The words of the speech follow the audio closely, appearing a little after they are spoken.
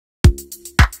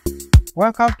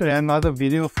Welcome to another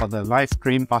video for the live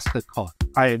stream master course.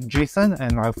 I am Jason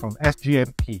and I'm from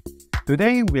SGMP.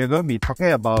 Today we are going to be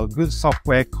talking about a good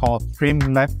software called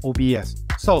Streamlabs OBS.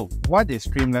 So what is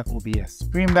Streamlabs OBS?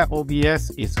 Streamlabs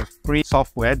OBS is a free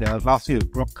software that allows you to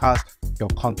broadcast your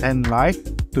content live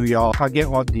to your target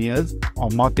audience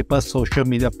on multiple social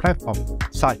media platforms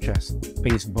such as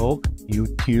Facebook,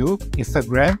 YouTube,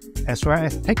 Instagram, as well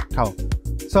as TikTok.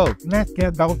 So let's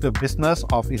get down to business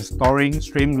of installing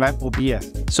Streamlabs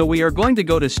OBS. So we are going to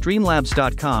go to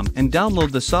streamlabs.com and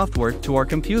download the software to our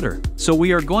computer. So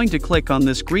we are going to click on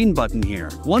this green button here.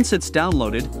 Once it's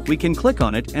downloaded, we can click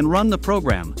on it and run the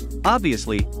program.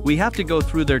 Obviously, we have to go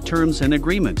through their terms and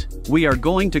agreement. We are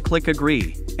going to click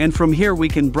agree. And from here we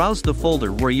can browse the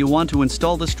folder where you want to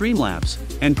install the Streamlabs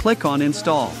and click on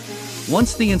install.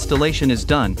 Once the installation is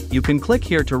done, you can click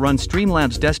here to run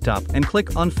Streamlabs desktop and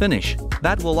click on finish.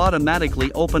 That will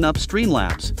automatically open up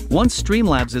Streamlabs. Once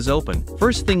Streamlabs is open,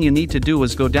 first thing you need to do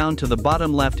is go down to the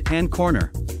bottom left hand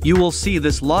corner. You will see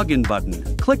this login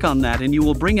button. Click on that and you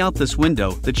will bring out this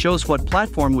window that shows what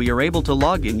platform we are able to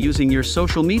log in using your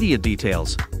social media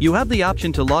details. You have the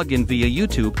option to log in via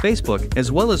YouTube, Facebook,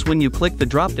 as well as when you click the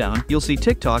drop down, you'll see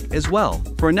TikTok as well.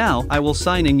 For now, I will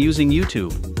sign in using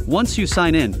YouTube. Once you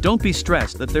sign in, don't be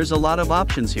stressed that there's a lot of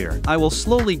options here. I will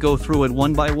slowly go through it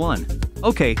one by one.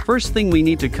 Okay, first thing we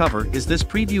need to cover is this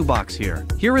preview box here.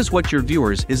 Here is what your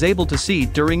viewers is able to see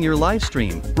during your live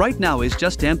stream. Right now is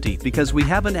just empty because we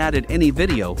haven't added any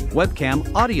video,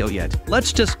 webcam, audio yet.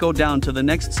 Let's just go down to the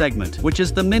next segment, which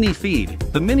is the mini feed.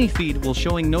 The mini feed will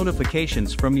showing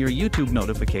notifications from your YouTube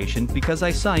notification because I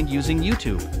signed using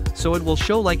YouTube. So it will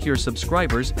show like your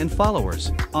subscribers and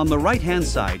followers. On the right hand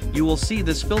side, you will see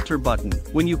this filter button.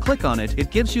 When you click on it, it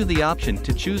gives you the option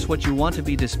to choose what you want to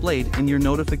be displayed in your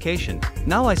notification.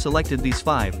 Now I selected these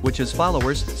 5, which is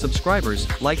followers, subscribers,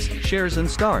 likes, shares and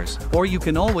stars. Or you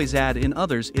can always add in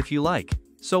others if you like.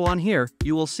 So on here,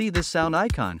 you will see this sound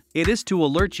icon. It is to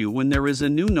alert you when there is a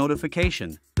new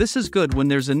notification. This is good when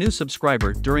there's a new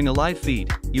subscriber during a live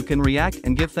feed. You can react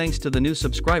and give thanks to the new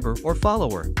subscriber or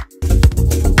follower.